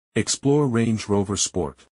Explore Range Rover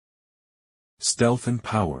Sport. Stealth and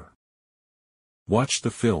power. Watch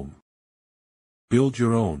the film. Build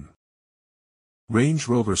your own. Range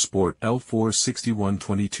Rover Sport L4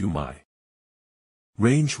 6122 Mi.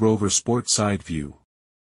 Range Rover Sport Side View.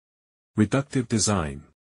 Reductive design.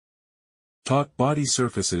 Taut body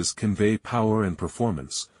surfaces convey power and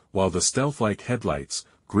performance, while the stealth-like headlights,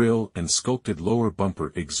 grille and sculpted lower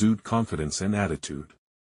bumper exude confidence and attitude.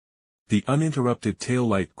 The uninterrupted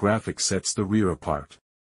taillight graphic sets the rear apart.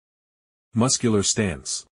 Muscular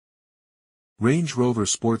stance. Range Rover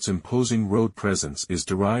Sport's imposing road presence is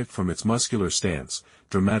derived from its muscular stance,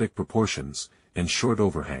 dramatic proportions, and short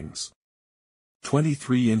overhangs.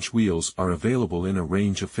 23-inch wheels are available in a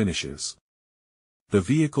range of finishes. The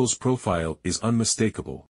vehicle's profile is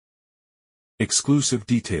unmistakable. Exclusive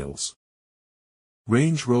details.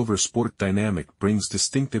 Range Rover Sport Dynamic brings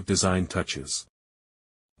distinctive design touches.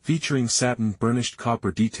 Featuring satin burnished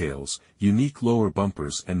copper details, unique lower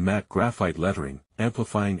bumpers and matte graphite lettering,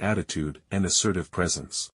 amplifying attitude and assertive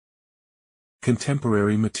presence.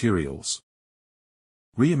 Contemporary materials.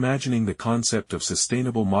 Reimagining the concept of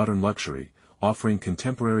sustainable modern luxury, offering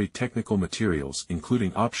contemporary technical materials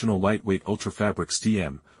including optional lightweight ultrafabrics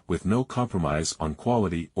DM, with no compromise on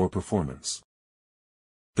quality or performance.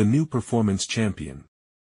 The new Performance Champion.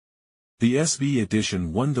 The SV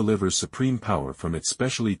Edition 1 delivers supreme power from its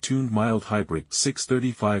specially tuned mild hybrid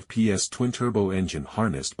 635 PS twin-turbo engine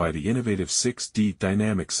harnessed by the innovative 6D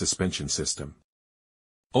dynamic suspension system.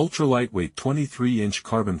 Ultra-lightweight 23-inch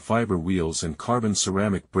carbon fiber wheels and carbon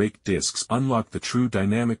ceramic brake discs unlock the true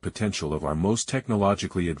dynamic potential of our most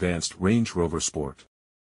technologically advanced Range Rover Sport.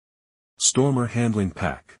 Stormer Handling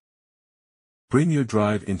Pack. Bring your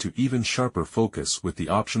drive into even sharper focus with the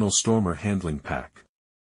optional Stormer Handling Pack.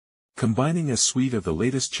 Combining a suite of the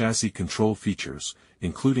latest chassis control features,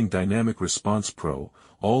 including Dynamic Response Pro,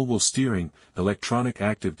 all-wheel steering, electronic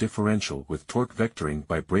active differential with torque vectoring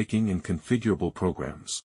by braking and configurable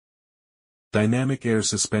programs. Dynamic air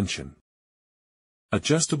suspension.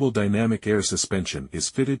 Adjustable dynamic air suspension is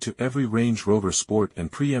fitted to every Range Rover Sport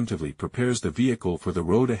and preemptively prepares the vehicle for the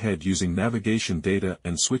road ahead using navigation data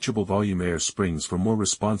and switchable volume air springs for more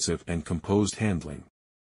responsive and composed handling.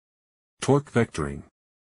 Torque vectoring.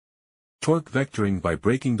 Torque vectoring by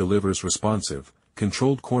braking delivers responsive,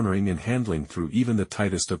 controlled cornering and handling through even the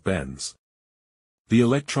tightest of bends. The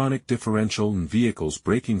electronic differential and vehicle's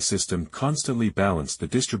braking system constantly balance the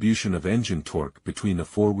distribution of engine torque between the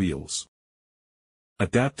four wheels.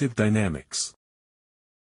 Adaptive dynamics.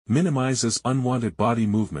 Minimizes unwanted body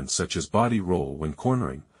movements such as body roll when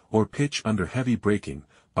cornering, or pitch under heavy braking,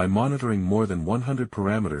 by monitoring more than 100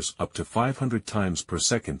 parameters up to 500 times per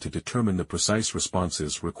second to determine the precise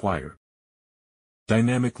responses required.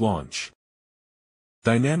 Dynamic launch.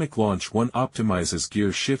 Dynamic Launch 1 optimizes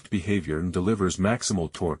gear shift behavior and delivers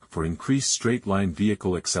maximal torque for increased straight-line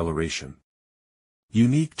vehicle acceleration.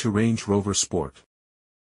 Unique to Range Rover Sport.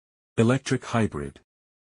 Electric hybrid.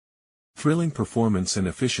 Thrilling performance and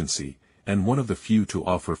efficiency, and one of the few to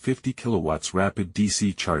offer 50 kilowatts rapid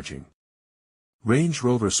DC charging. Range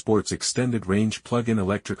Rover Sport's extended range plug-in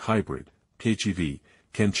electric hybrid, PHEV,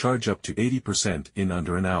 can charge up to 80% in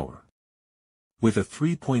under an hour. With a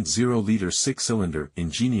 3.0-liter 6-cylinder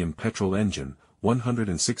Ingenium petrol engine,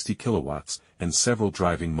 160 kilowatts, and several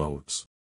driving modes.